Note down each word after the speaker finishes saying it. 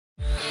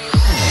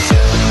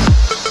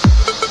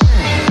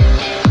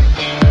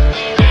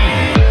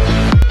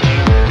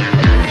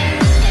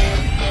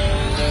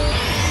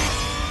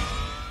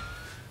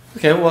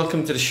Okay,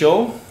 welcome to the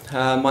show.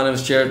 My name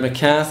is Jared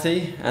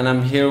McCarthy and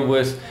I'm here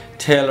with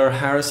Taylor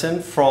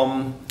Harrison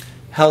from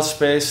Health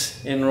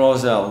Space in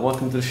Rozelle.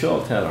 Welcome to the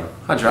show, Taylor.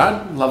 Hi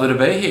Gerard, lovely to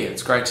be here.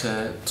 It's great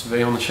to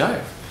be on the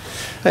show.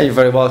 Hey, you're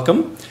very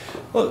welcome.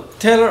 Well,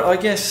 Taylor, I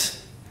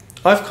guess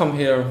I've come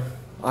here,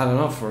 I don't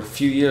know, for a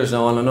few years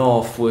now on and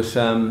off with,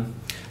 I've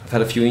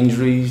had a few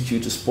injuries due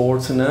to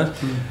sports and that.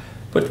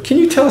 But can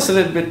you tell us a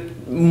little bit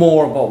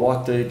more about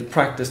what the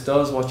practice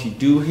does, what you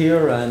do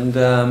here,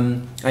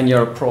 and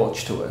your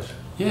approach to it?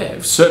 Yeah,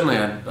 certainly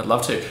I'd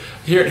love to.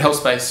 Here at Health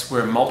Space,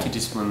 we're a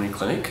multidisciplinary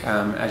clinic.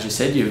 As you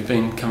said, you've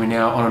been coming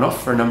now on and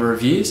off for a number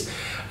of years.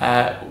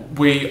 I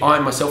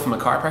myself am a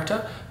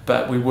chiropractor,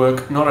 but we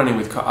work not only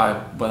with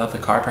other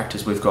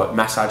chiropractors. We've got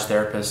massage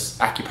therapists,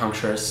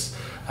 acupuncturists,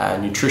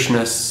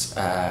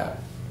 nutritionists,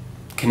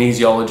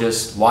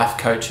 kinesiologists, life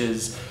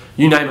coaches.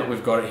 You name it,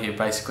 we've got it here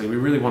basically. We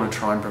really want to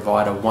try and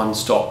provide a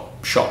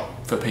one-stop shop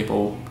for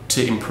people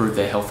to improve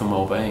their health and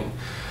well-being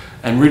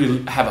and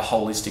really have a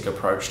holistic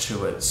approach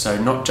to it.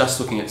 So not just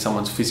looking at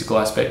someone's physical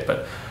aspect,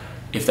 but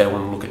if they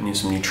want to look at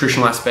some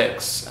nutritional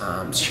aspects,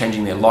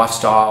 changing their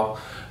lifestyle,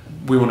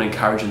 we want to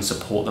encourage and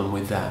support them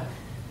with that.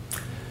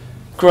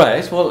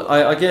 Great. Well,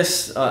 I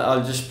guess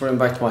I'll just bring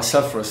back to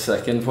myself for a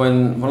second.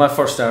 When I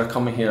first started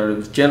coming here,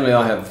 generally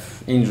I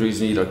have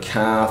injuries in either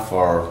calf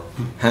or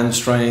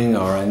hamstring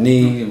or a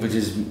knee, which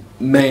is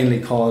mainly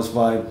caused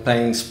by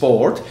playing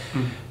sport.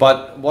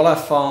 But what I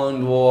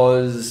found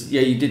was,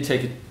 yeah, you did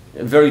take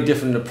a very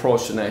different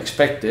approach than I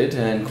expected,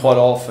 and quite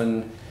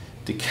often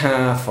the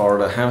calf or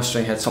the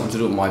hamstring had something to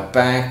do with my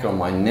back or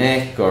my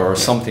neck or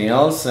something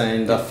else,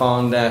 and I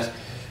found that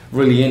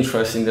really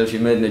interesting that if you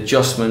made an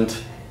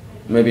adjustment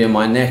maybe on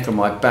my neck or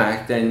my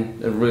back, then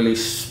it really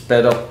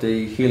sped up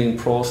the healing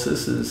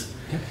processes.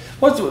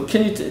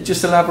 Can you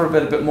just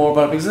elaborate a bit more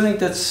about it? Because I think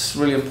that's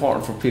really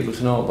important for people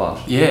to know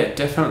about. Yeah,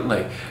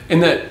 definitely. In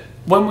that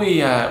when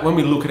we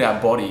look at our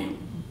body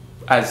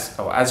as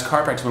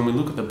chiropractors, when we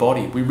look at the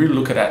body, we really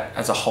look at it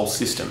as a whole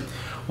system.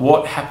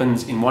 What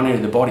happens in one area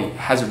of the body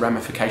has a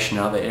ramification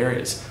in other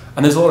areas.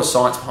 And there's a lot of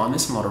science behind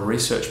this, a lot of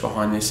research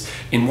behind this.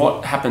 In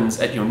what happens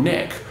at your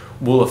neck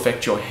will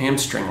affect your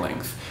hamstring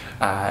length.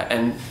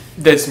 And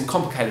there's some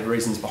complicated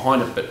reasons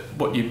behind it, but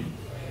what you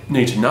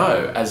need to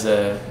know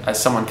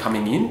as someone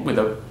coming in with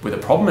a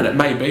problem, and it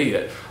may be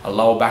that a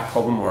lower back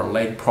problem or a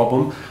leg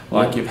problem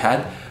like you've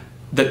had,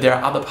 that there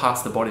are other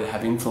parts of the body that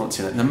have influence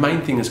in it. And the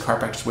main thing as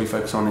chiropractors we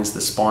focus on is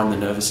the spine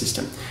and the nervous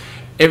system.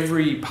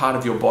 Every part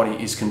of your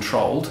body is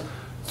controlled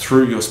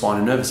through your spine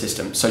and nervous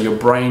system. So your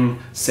brain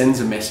sends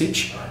a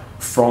message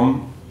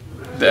from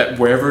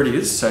wherever it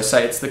is, so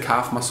say it's the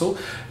calf muscle,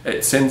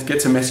 it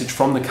gets a message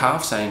from the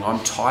calf saying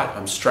I'm tight,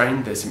 I'm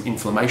strained, there's some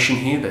inflammation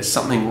here, there's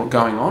something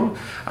going on,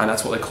 and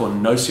that's what they call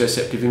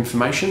nociceptive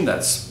inflammation.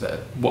 That's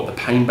what the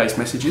pain-based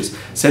message is.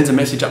 Sends a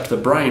message up to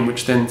the brain,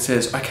 which then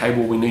says, okay,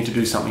 well, we need to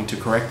do something to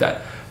correct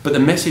that. But the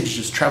message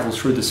just travels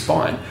through the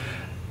spine,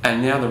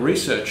 and now the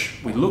research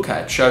we look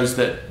at shows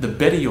that the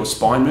better your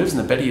spine moves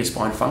and the better your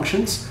spine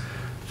functions,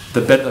 the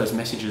better those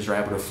messages are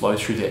able to flow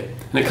through there.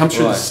 And it comes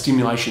through the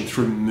stimulation,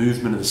 through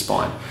movement of the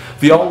spine.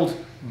 The old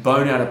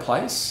bone out of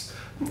place,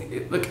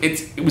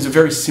 it was a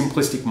very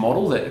simplistic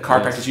model that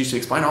chiropractors used to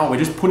explain, oh, we're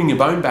just putting your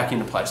bone back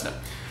into place. No,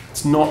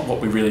 it's not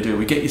what we really do.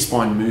 We get your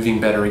spine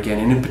moving better again,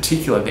 and in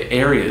particular the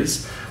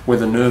areas where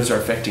the nerves are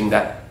affecting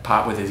that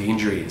part where the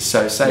injury is.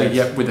 So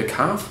say with the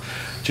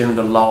calf,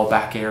 generally the lower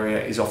back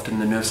area is often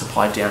the nerve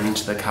supply down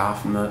into the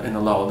calf and the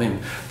lower limb.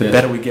 The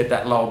better we get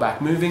that lower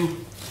back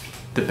moving,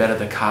 the better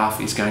the calf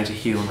is going to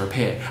heal and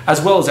repair,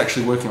 as well as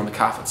actually working on the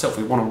calf itself.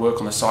 We want to work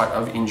on the site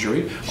of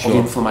injury, of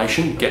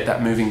inflammation, get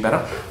that moving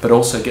better, but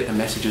also get the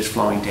messages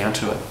flowing down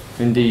to it.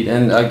 Indeed,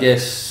 and I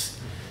guess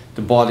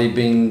the body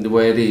being the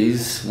way it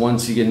is,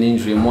 once you get an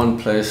injury in one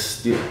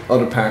place, the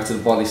other parts of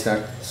the body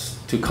start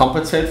to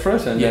compensate for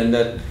it, and then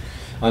that,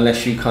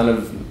 unless you kind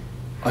of,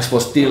 I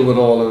suppose, deal with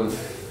all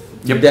of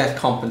that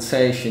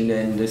compensation,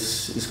 then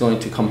this is going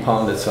to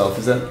compound itself.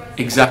 Is that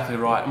exactly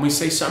right? And we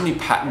see so many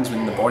patterns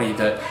in the body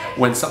that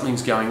when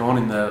something's going on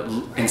in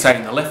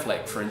the left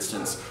leg, for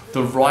instance,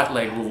 the right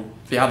leg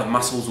the other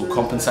muscles will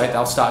compensate.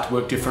 They'll start to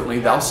work differently.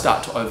 They'll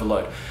start to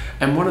overload.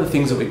 And one of the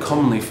things that we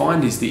commonly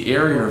find is the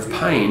area of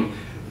pain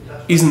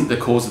isn't the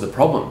cause of the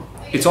problem.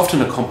 It's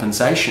often a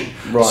compensation.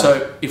 Right.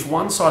 So if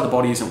one side of the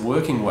body isn't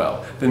working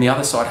well, then the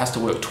other side has to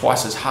work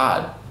twice as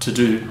hard to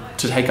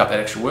take up that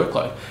extra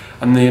workload.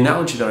 And the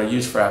analogy that I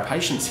use for our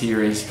patients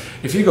here is,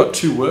 if you've got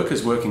two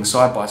workers working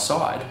side by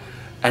side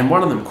and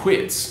one of them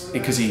quits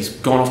because he's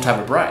gone off to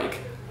have a break,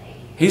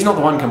 he's not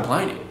the one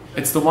complaining.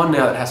 It's the one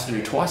now that has to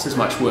do twice as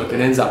much work that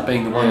ends up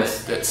being the one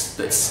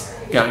that's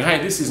going,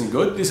 hey, this isn't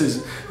good, this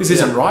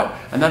isn't right.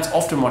 And that's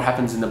often what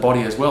happens in the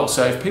body as well.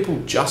 So if people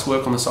just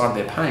work on the side of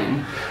their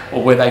pain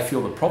or where they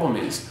feel the problem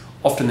is,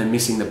 often they're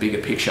missing the bigger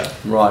picture.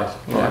 Right.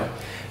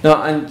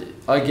 Now, and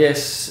I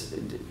guess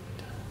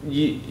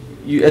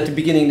you at the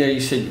beginning there,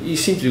 you said you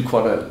seem to do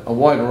quite a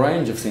wide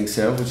range of things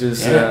there, which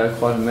is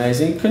quite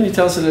amazing. Can you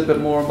tell us a little bit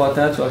more about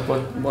that, like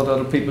what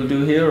other people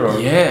do here? Or?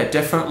 Yeah,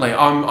 definitely.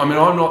 I mean,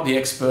 I'm not the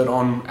expert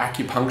on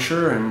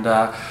acupuncture and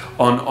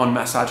on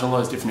massage and all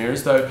those different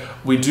areas, though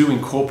we do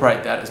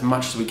incorporate that as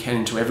much as we can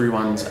into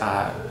everyone's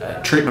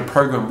treatment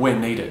program where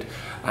needed.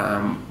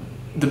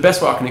 The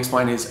best way I can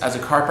explain is, as a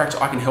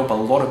chiropractor, I can help a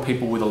lot of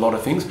people with a lot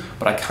of things,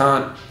 but I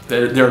can't,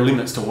 there are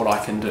limits to what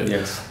I can do.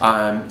 Yes.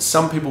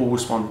 Some people will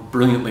respond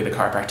brilliantly to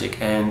chiropractic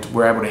and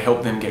we're able to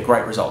help them get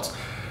great results.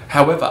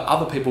 However,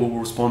 other people will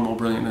respond more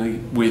brilliantly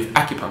with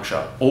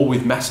acupuncture or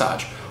with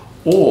massage,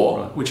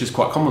 or, which is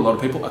quite common with a lot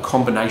of people, a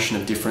combination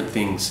of different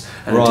things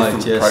and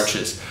different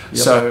approaches. Yep.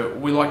 So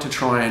we like to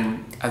try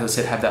and, as I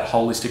said, have that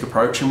holistic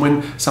approach. And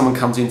when someone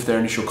comes in for their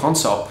initial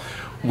consult,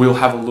 we'll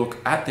have a look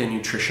at their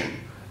nutrition,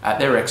 at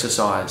their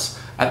exercise,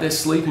 at their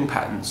sleeping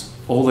patterns,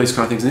 all these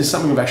kind of things. And this is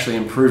something we've actually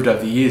improved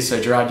over the years.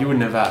 So Gerard, you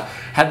wouldn't have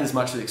had this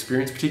much of the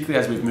experience, particularly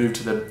as we've moved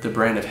to the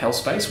brand of Health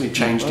Space. We've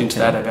changed into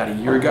that about a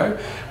year ago.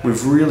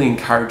 We've really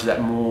encouraged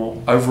that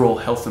more overall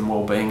health and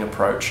well-being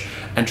approach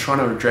and trying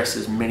to address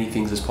as many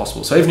things as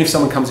possible. So even if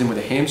someone comes in with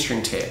a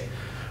hamstring tear,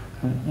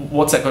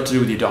 what's that got to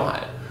do with your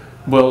diet?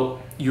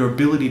 Well, your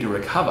ability to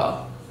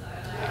recover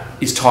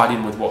is tied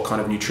in with what kind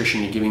of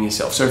nutrition you're giving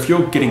yourself. So if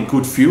you're getting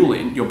good fuel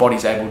in, your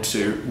body's able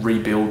to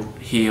rebuild,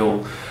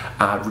 heal,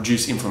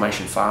 reduce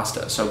inflammation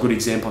faster. So a good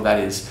example of that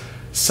is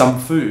some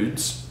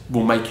foods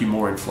will make you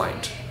more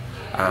inflamed.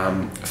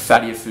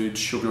 Fattier foods,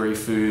 sugary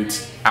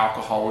foods,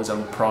 alcohol is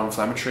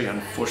pro-inflammatory,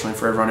 unfortunately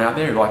for everyone out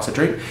there who likes to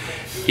drink.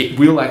 It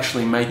will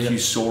actually make you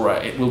sorer.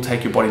 It will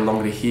take your body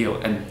longer to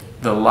heal. And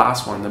the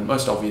last one, the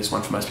most obvious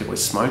one for most people,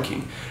 is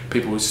smoking.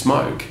 People who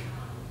smoke,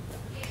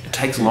 it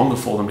takes longer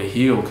for them to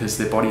heal because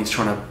their body is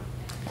trying to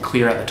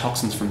clear out the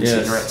toxins from the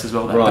cigarettes as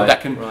well. But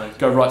that can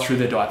go right through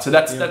their diet. So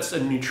that's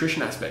a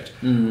nutrition aspect.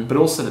 But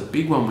also the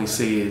big one we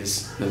see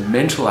is the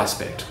mental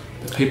aspect.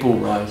 The people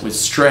with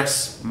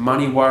stress,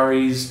 money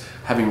worries,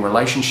 having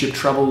relationship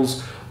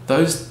troubles,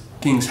 those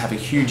things have a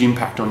huge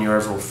impact on your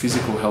overall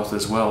physical health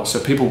as well. So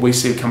people we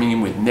see coming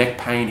in with neck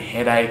pain,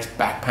 headaches,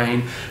 back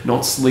pain,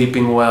 not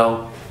sleeping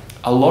well,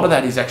 a lot of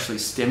that is actually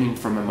stemming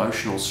from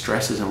emotional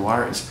stresses and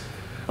worries.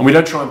 And we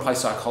don't try and play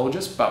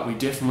psychologists, but we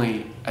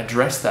definitely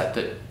address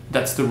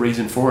that's the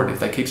reason for it. If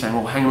they keep saying,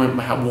 well, hang on,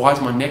 why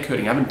is my neck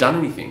hurting? I haven't done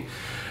anything.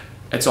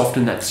 It's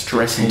often that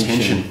stress and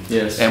tension.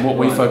 Yes. And what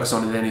we focus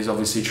on then is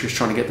obviously just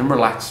trying to get them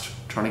relaxed,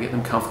 trying to get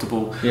them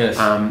comfortable,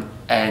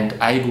 and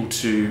able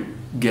to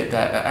get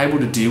that, able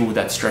to deal with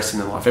that stress in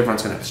their life.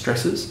 Everyone's going to have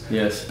stresses,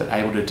 but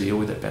able to deal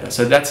with it better.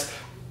 So there's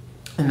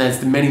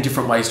many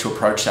different ways to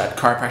approach that.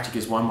 Chiropractic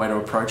is one way to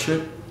approach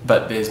it,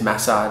 but there's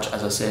massage,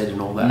 as I said, and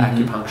all that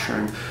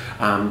acupuncture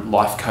and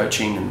life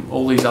coaching and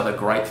all these other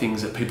great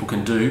things that people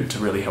can do to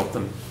really help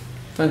them.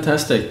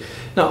 Fantastic.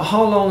 Now,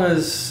 how long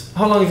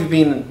have you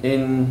been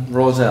in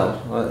Roselle?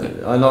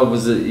 I know it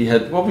was you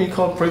had, what were you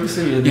called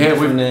previously? You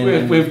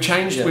had we've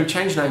changed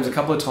names a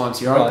couple of times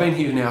here. I've been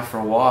here now for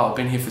a while. I've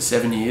been here for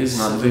 7 years,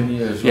 and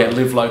I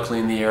live locally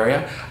in the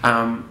area.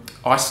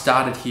 I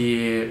started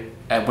here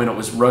when it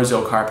was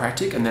Roselle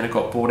Chiropractic, and then it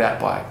got bought out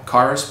by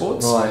Chiro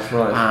Sports.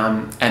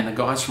 And the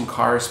guys from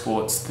Chiro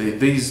Sports,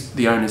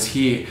 the owners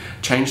here,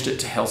 changed it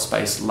to Health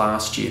Space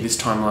this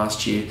time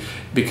last year,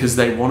 because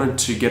they wanted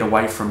to get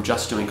away from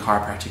just doing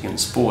chiropractic and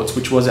sports,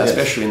 which was our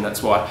specialty, and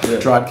that's why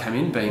Gerard came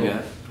in, being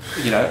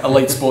a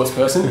elite sports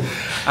person.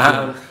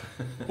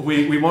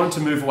 We wanted to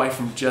move away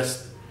from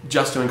just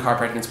doing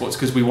chiropractic and sports,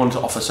 because we wanted to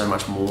offer so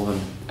much more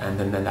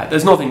than that.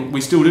 There's nothing, we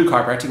still do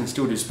chiropractic and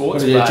still do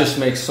sports. But it just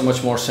makes so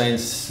much more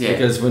sense,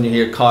 because when you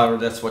hear chiro,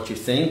 that's what you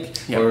think,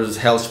 whereas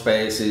Health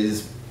Space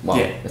is,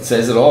 it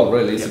says it all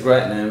really. It's a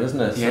great name, isn't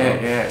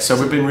it?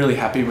 So we've been really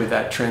happy with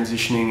that,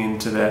 transitioning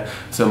into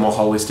the more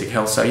holistic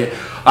health. So as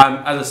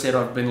I said,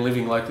 I've been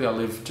living locally. I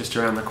live just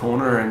around the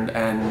corner,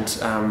 and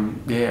so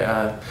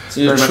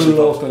you're a true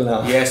local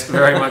now. Yes,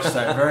 very much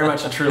so. Very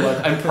much a true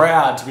local, and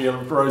proud to be a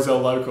Roselle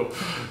local.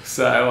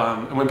 So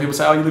and when people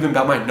say, "Oh, you live in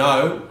Balmain?"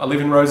 No, I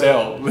live in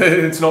Roselle.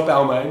 It's not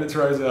Balmain, it's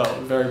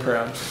Roselle. Very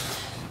proud.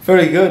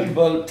 Very good.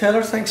 Well,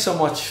 Taylor, thanks so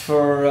much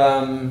for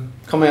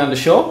coming on the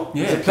show.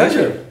 Yeah, it's a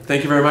pleasure.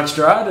 Thank you very much,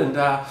 Gerard, and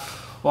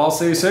I'll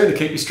see you soon to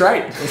keep you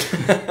straight.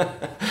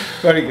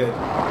 Very good.